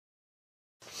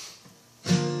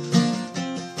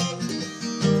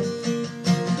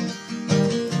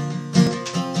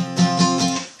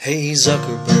Hey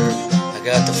Zuckerberg, I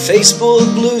got the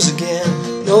Facebook blues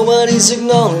again. Nobody's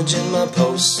acknowledging my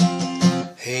posts.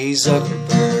 Hey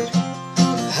Zuckerberg,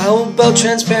 how about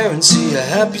transparency? A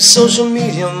happy social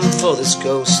medium for this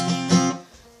ghost.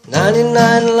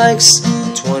 99 likes,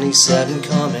 27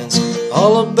 comments,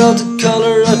 all about the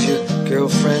color of your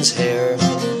girlfriend's hair.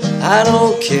 I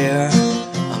don't care,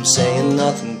 I'm saying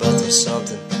nothing, but there's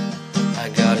something I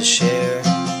gotta share.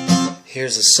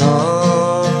 Here's a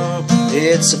song,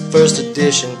 it's a first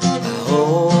edition. I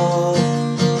hope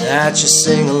that you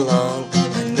sing along.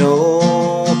 I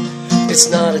know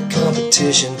it's not a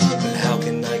competition, but how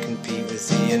can I compete with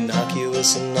the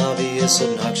innocuous and obvious,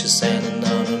 obnoxious and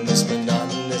anonymous,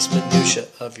 monotonous minutiae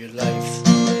of your life?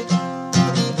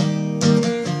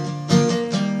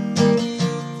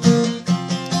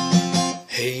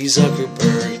 Hey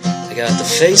Zuckerberg, I got the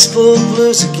Facebook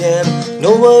blues again.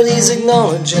 Nobody's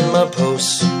acknowledging my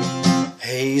posts.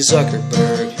 Hey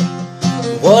Zuckerberg,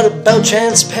 what about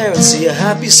transparency? A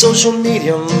happy social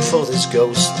medium for this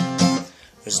ghost.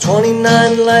 There's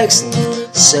 29 likes and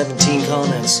 17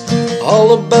 comments,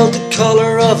 all about the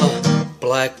color of a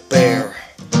black bear.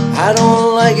 I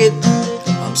don't like it,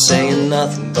 I'm saying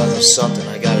nothing, but there's something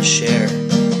I gotta share.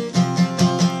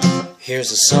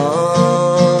 Here's a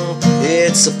song,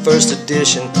 it's the first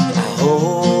edition. I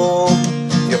hope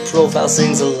your profile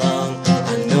sings along.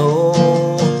 I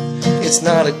know it's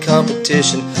not a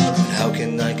competition, but how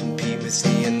can I compete with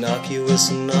the innocuous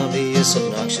and obvious,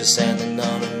 obnoxious and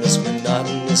anonymous,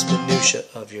 monotonous minutiae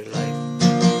of your life?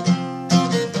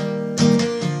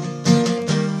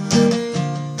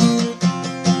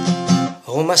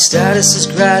 Oh, my status is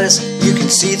gratis, you can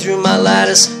see through my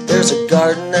lattice. There's a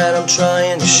garden that I'm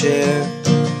trying to share.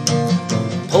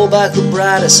 Pull back the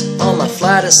brattice on my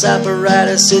flatus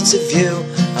apparatus. It's a view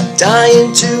I'm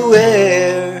dying to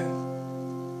wear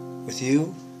with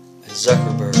you and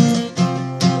Zuckerberg.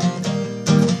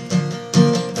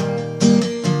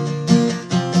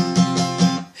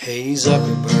 Hey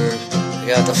Zuckerberg, I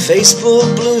got the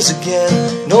Facebook blues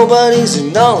again. Nobody's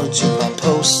acknowledging my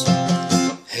posts.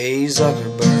 Hey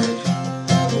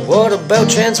Zuckerberg, what about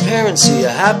transparency? A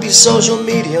happy social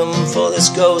medium for this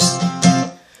ghost.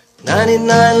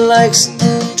 99 likes and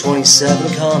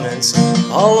 27 comments,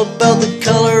 all about the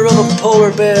color of a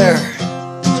polar bear.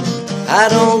 I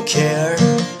don't care,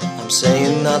 I'm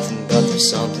saying nothing, but there's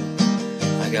something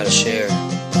I gotta share.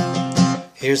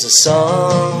 Here's a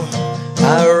song,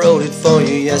 I wrote it for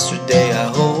you yesterday. I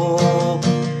hope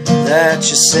that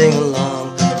you sing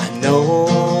along. I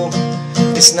know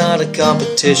it's not a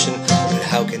competition, but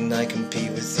how can I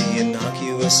compete with the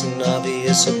innocuous and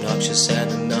obvious, obnoxious and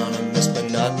anonymous,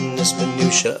 monotonous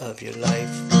minutiae of your life?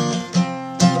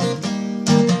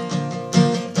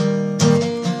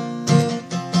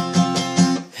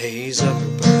 Hey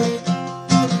Zuckerberg,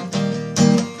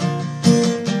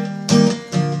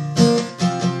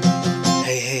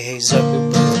 hey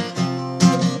Zuckerberg.